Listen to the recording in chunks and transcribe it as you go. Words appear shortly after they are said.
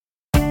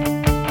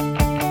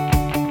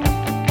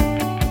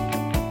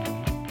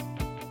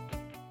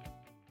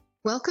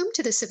Welcome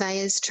to the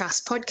Surveyors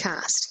Trust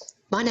podcast.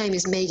 My name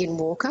is Megan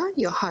Walker,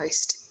 your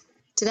host.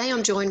 Today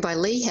I'm joined by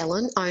Lee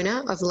Helen,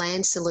 owner of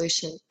Land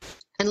Solution,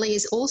 and Lee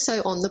is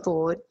also on the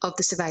board of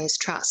the Surveyors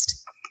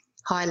Trust.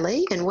 Hi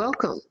Lee, and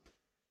welcome.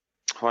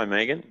 Hi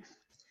Megan.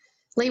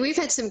 Lee, we've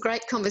had some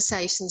great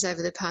conversations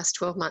over the past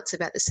 12 months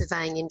about the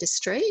surveying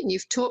industry, and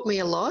you've taught me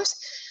a lot,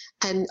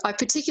 and I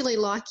particularly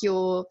like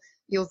your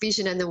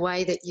vision and the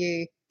way that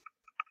you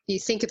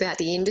think about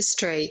the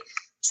industry.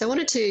 So I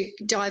wanted to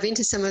dive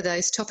into some of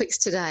those topics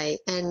today,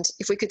 and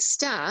if we could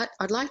start,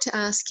 I'd like to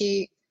ask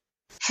you,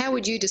 how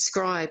would you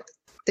describe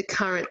the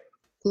current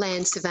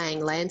land surveying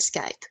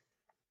landscape?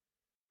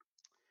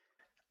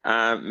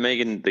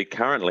 Megan, the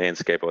current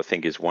landscape I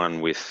think is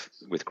one with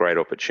great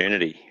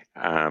opportunity.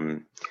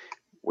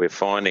 We're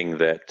finding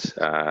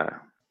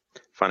that,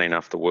 funny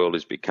enough, the world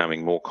is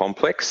becoming more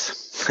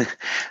complex.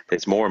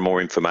 There's more and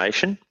more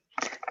information,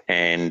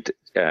 and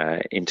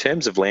in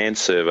terms of land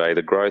survey,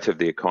 the growth of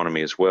the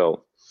economy as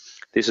well,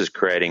 this is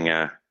creating,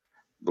 I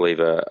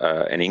believe,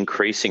 an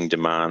increasing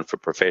demand for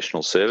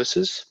professional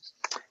services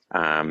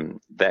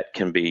that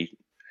can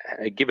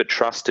give a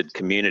trusted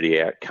community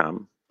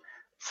outcome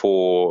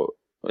for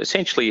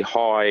essentially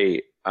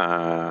highly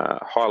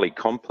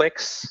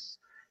complex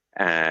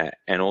and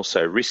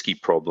also risky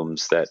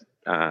problems that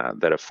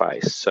are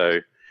faced.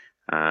 So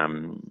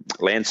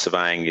land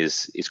surveying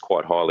is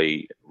quite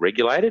highly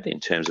regulated in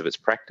terms of its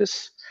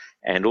practice,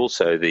 and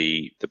also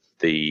the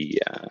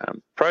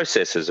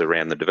processes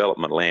around the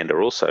development land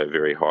are also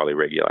very highly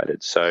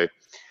regulated. So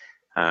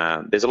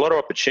there's a lot of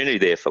opportunity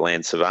there for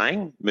land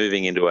surveying,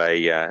 moving into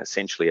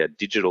essentially a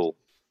digitized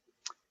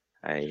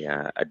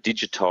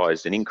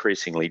and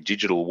increasingly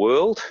digital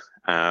world,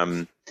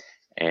 and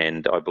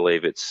I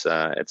believe it's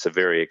a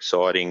very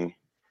exciting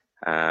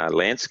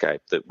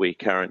landscape that we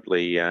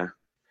currently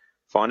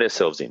find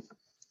ourselves in.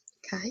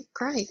 Okay,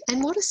 great.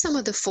 And what are some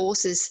of the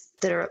forces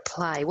that are at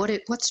play?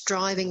 What's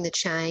driving the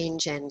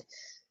change and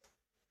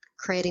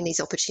creating these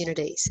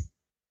opportunities?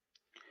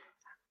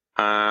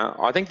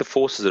 I think the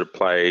forces that are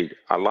played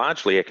are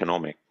largely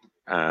economic.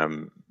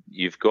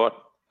 You've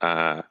got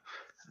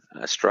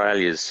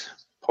Australia's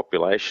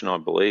population, I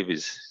believe,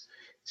 is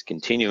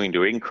continuing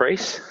to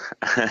increase,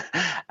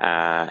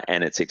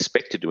 and it's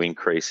expected to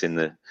increase in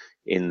the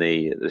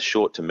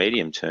short to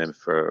medium term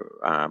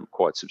for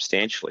quite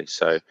substantially.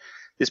 So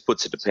this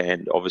puts a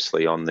demand,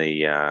 obviously, on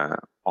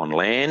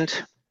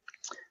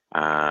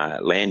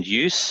land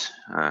use,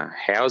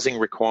 housing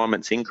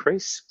requirements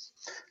increase.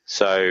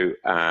 So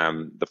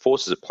the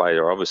forces at play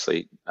are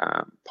obviously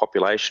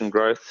population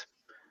growth,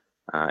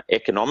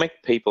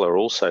 economic. People are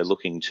also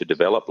looking to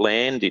develop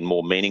land in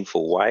more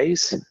meaningful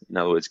ways. In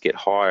other words, get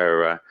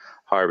higher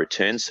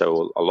returns.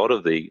 So a lot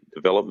of the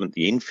development,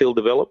 the infill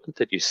development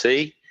that you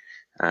see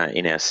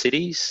in our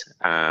cities,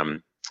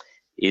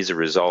 is a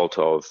result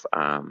of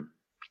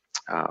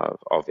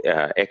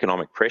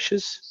economic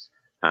pressures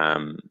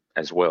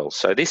as well.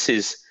 So this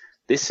is,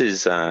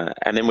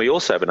 and then we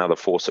also have another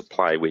force at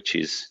play, which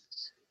is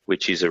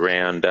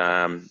around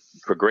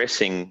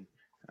progressing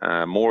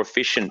more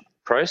efficient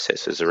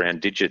processes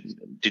around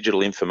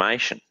digital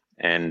information,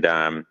 and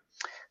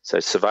so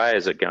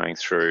surveyors are going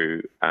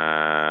through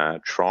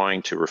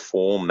trying to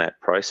reform that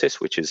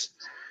process, which has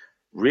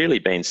really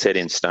been set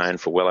in stone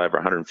for well over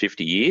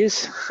 150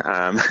 years,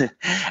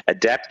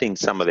 adapting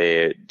some of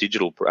their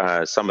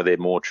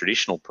more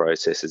traditional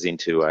processes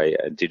into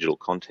a digital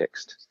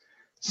context.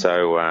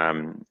 So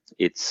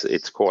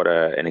it's quite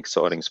an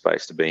exciting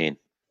space to be in.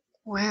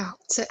 Wow.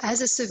 So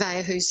as a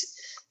surveyor who's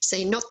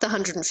seen not the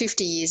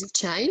 150 years of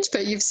change,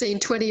 but you've seen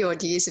 20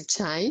 odd years of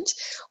change,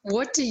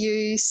 what do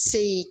you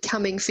see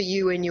coming for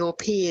you and your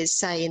peers,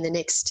 say, in the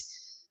next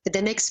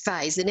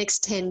phase, the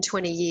next 10,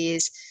 20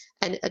 years?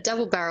 And a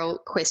double barrel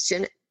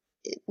question,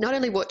 not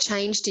only what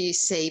change do you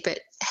see, but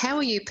how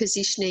are you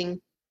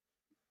positioning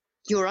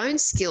your own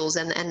skills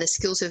and the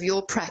skills of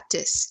your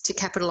practice to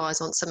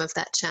capitalise on some of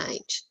that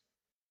change?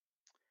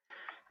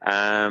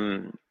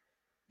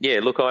 Yeah,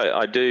 look,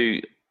 I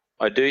do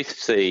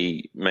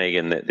see,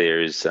 Megan, that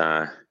there is,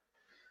 I've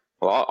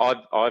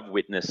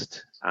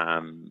witnessed,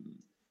 I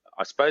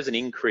suppose, an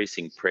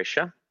increasing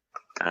pressure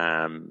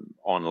on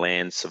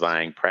land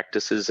surveying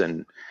practices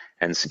and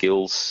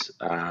skills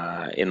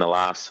in the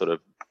last sort of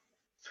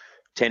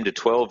 10 to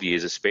 12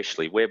 years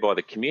especially, whereby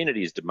the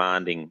community is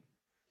demanding,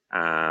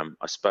 I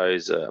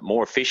suppose,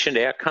 more efficient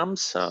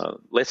outcomes,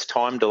 less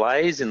time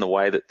delays in the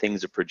way that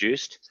things are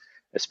produced,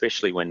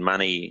 especially when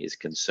money is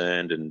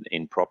concerned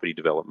in property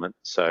development.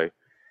 So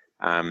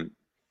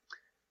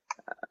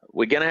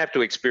we're going to have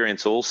to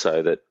experience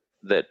also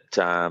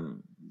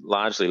that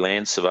largely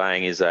land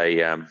surveying is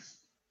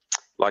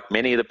like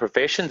many of the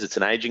professions, it's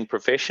an ageing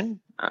profession.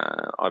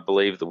 I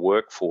believe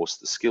the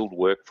skilled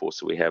workforce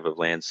that we have of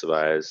land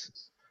surveyors,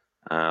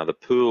 the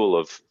pool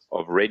of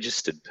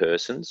registered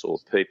persons or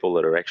people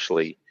that are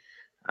actually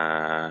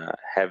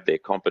have their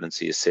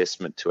competency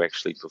assessment to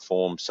actually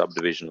perform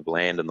subdivision of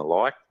land and the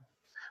like.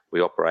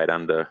 We operate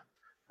under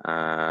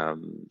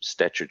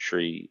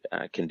statutory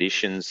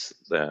conditions.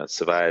 The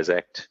Surveyors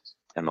Act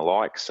and the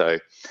like. So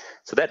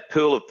that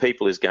pool of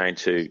people is going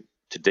to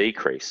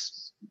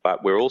decrease,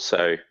 but we're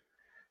also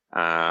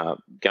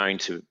going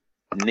to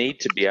need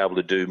to be able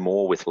to do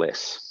more with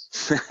less.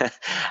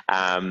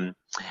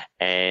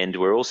 And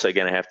we're also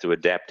going to have to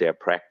adapt our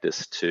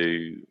practice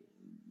to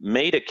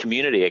meet a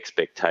community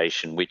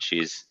expectation, which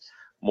is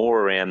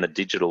more around the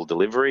digital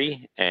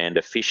delivery and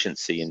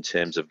efficiency in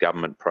terms of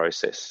government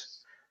process.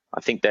 I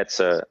think that's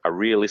a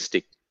very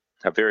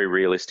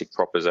realistic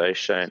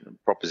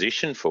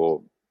proposition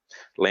for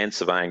land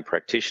surveying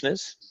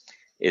practitioners,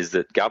 is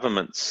that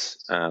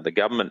governments, the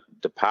government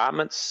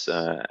departments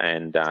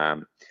and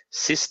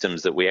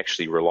systems that we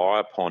actually rely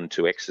upon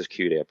to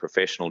execute our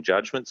professional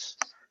judgments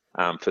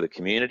for the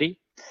community,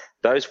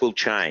 those will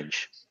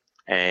change.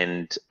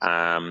 And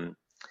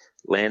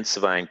land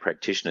surveying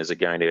practitioners are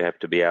going to have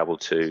to be able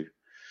to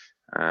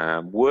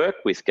work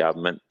with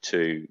government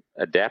to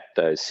adapt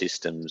those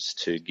systems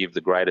to give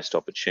the greatest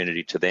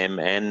opportunity to them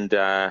and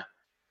the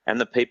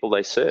people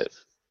they serve.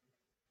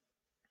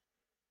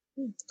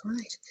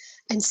 Great.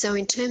 And so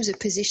in terms of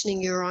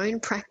positioning your own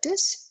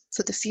practice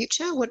for the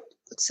future, what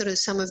sort of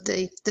some of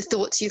the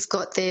thoughts you've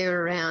got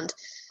there around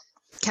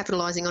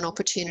capitalising on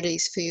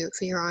opportunities for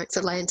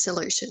Land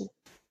Solution?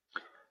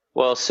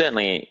 Well,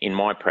 certainly in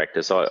my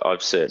practice,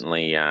 I've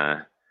certainly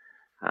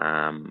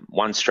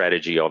one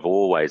strategy I've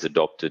always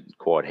adopted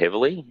quite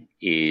heavily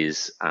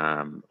is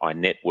I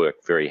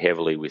network very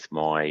heavily with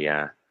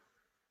my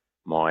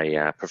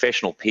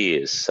professional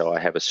peers. So I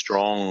have a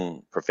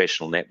strong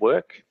professional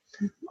network.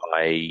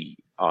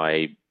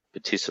 I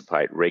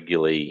participate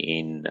regularly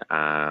in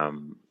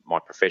my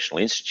professional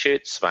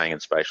institute, Surveying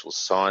and Spatial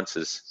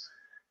Sciences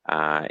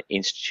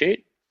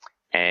Institute,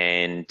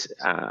 and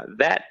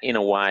that in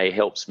a way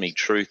helps me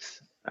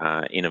truth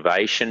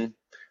innovation,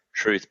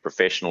 truth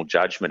professional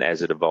judgment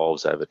as it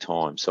evolves over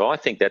time. So I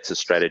think that's a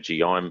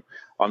strategy I'm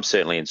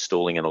certainly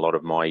installing in a lot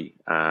of my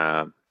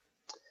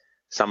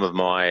some of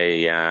my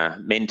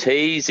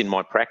mentees in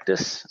my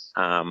practice,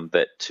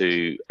 that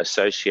to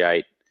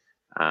associate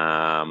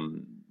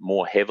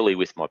more heavily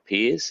with my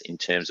peers in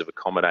terms of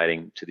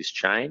accommodating to this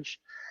change,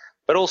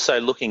 but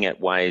also looking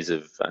at ways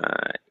of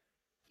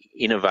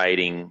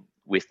innovating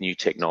with new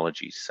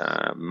technologies.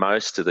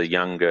 Most of the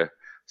younger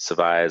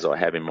surveyors I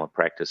have in my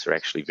practice are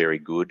actually very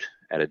good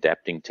at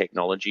adapting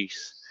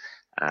technologies.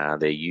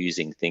 They're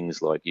using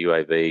things like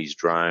UAVs,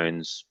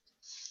 drones,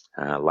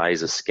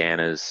 laser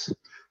scanners,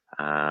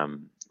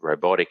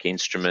 robotic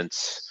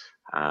instruments,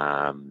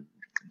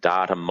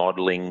 data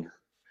modelling,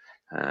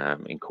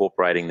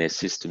 incorporating their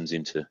systems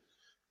into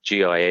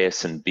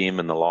GIS and BIM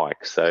and the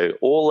like. So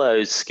all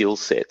those skill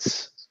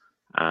sets,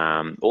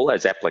 all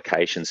those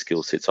application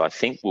skill sets, I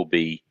think will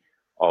be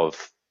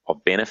of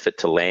benefit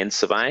to land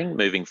surveying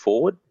moving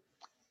forward.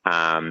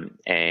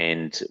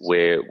 And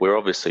we're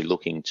obviously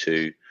looking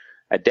to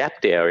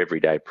adapt our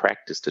everyday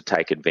practice to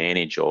take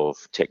advantage of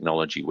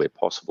technology where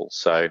possible.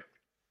 So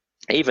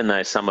even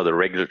though some of the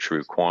regulatory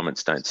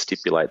requirements don't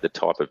stipulate the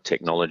type of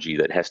technology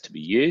that has to be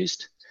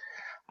used,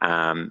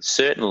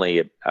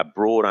 certainly a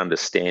broad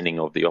understanding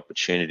of the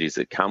opportunities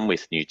that come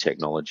with new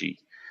technology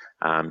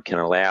can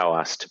allow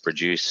us to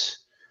produce,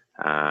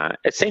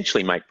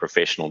 essentially make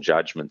professional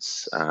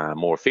judgments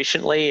more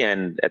efficiently,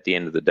 and at the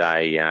end of the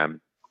day,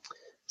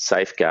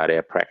 safeguard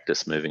our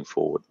practice moving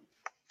forward.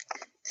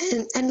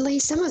 And Lee,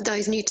 some of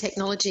those new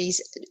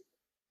technologies,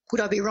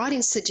 would I be right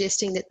in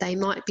suggesting that they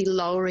might be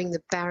lowering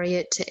the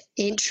barrier to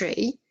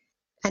entry?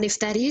 And if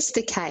that is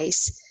the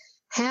case,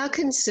 how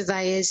can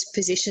surveyors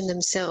position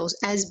themselves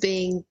as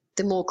being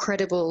the more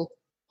credible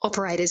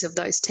operators of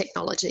those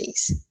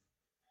technologies?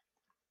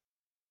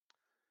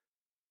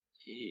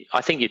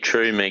 I think you're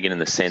true, Megan, in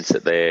the sense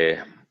that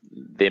they're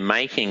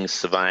making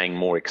surveying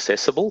more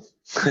accessible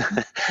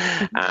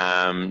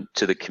to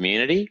the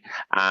community.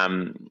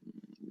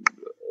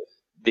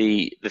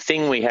 The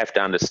thing we have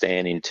to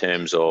understand in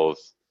terms of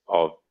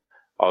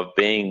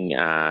being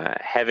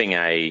having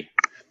a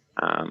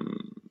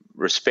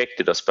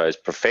respected, I suppose,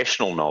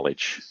 professional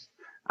knowledge,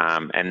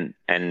 and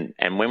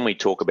when we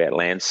talk about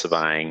land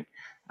surveying,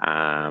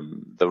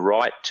 the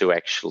right to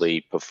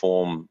actually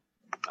perform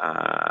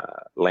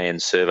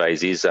land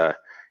surveys is a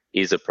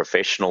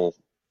professional,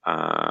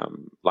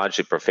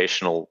 largely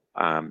professional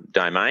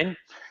domain.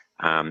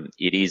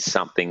 It is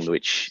something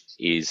which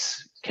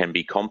can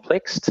be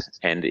complex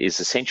and is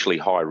essentially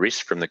high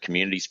risk from the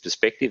community's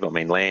perspective. I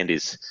mean, land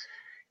is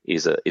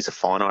a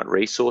finite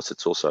resource.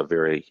 It's also a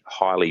very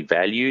highly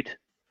valued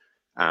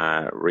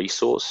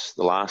resource.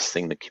 The last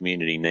thing the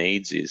community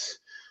needs is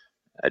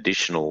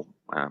additional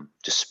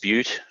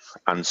dispute,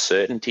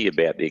 uncertainty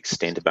about the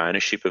extent of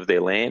ownership of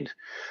their land.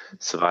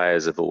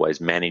 Surveyors have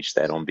always managed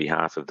that on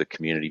behalf of the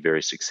community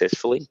very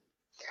successfully.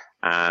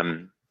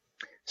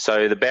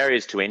 So the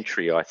barriers to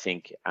entry, I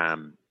think,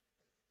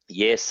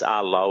 yes,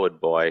 are lowered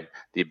by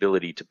the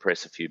ability to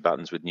press a few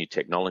buttons with new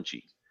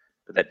technology,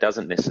 but that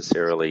doesn't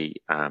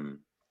necessarily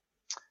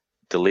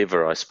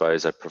deliver, I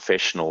suppose, a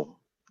professional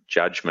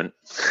judgment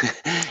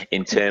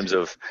in terms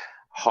of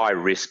high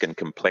risk and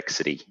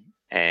complexity.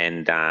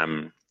 And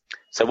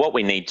So what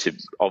we need to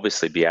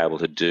obviously be able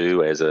to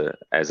do as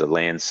a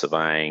land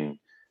surveying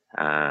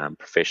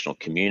professional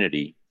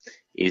community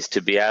is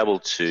to be able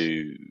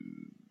to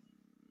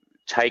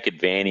take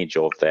advantage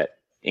of that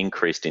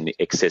increased in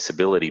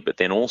accessibility, but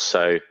then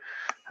also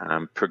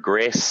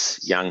progress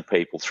young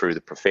people through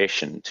the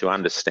profession to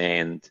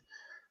understand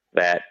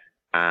that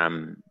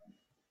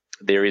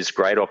there is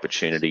great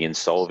opportunity in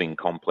solving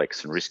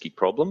complex and risky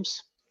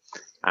problems.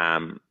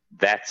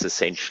 That's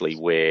essentially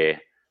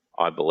where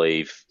I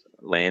believe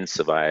land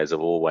surveyors have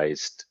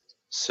always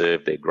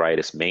served their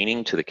greatest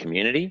meaning to the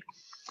community.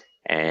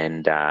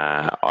 And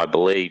I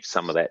believe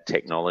some of that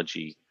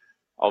technology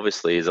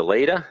obviously is a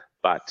leader,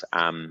 but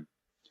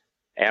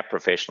our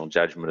professional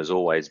judgment has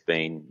always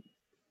been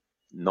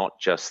not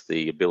just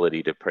the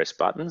ability to press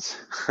buttons.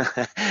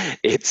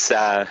 It's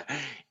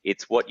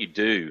what you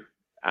do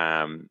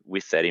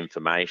with that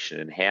information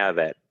and how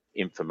that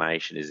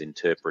information is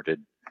interpreted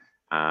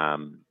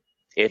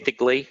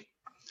ethically,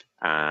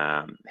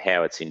 how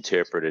it's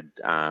interpreted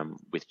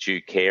with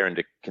due care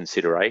and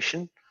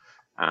consideration,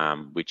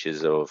 which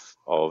is of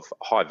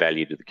high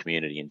value to the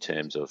community in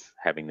terms of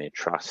having their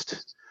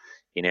trust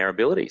in our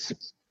abilities.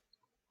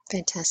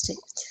 Fantastic.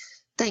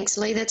 Thanks,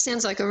 Lee. That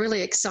sounds like a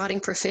really exciting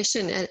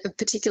profession,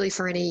 particularly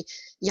for any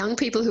young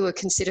people who are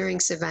considering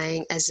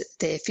surveying as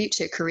their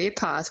future career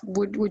path.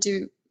 Would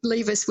you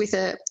leave us with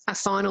a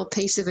final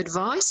piece of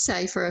advice,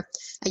 say, for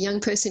a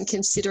young person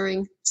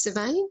considering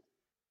surveying?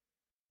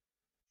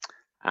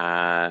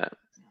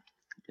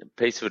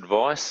 Piece of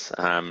advice,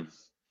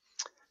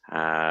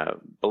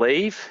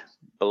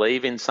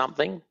 believe in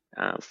something,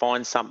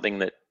 find something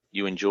that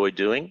you enjoy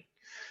doing,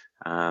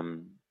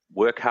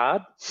 work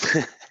hard,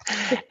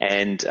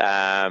 and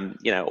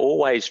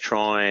always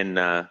try and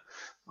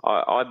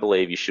I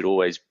believe you should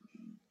always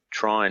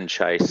try and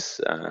chase,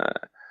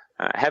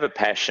 have a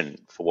passion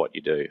for what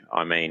you do.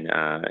 I mean,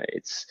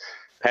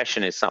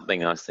 passion is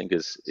something I think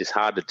is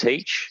hard to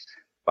teach,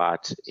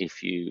 but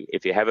if you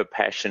have a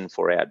passion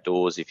for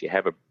outdoors, if you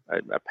have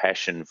a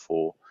passion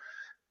for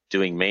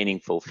doing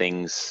meaningful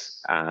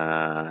things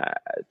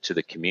to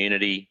the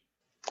community,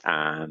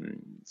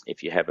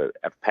 if you have a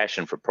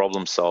passion for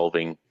problem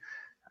solving,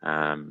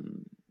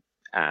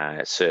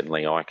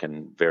 certainly I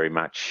can very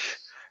much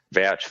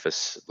vouch for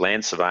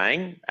land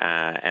surveying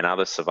and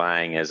other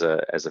surveying as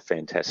a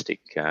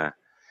fantastic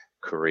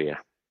career.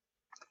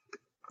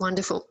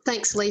 Wonderful.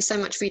 Thanks, Lee, so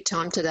much for your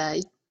time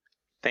today.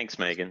 Thanks,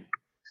 Megan.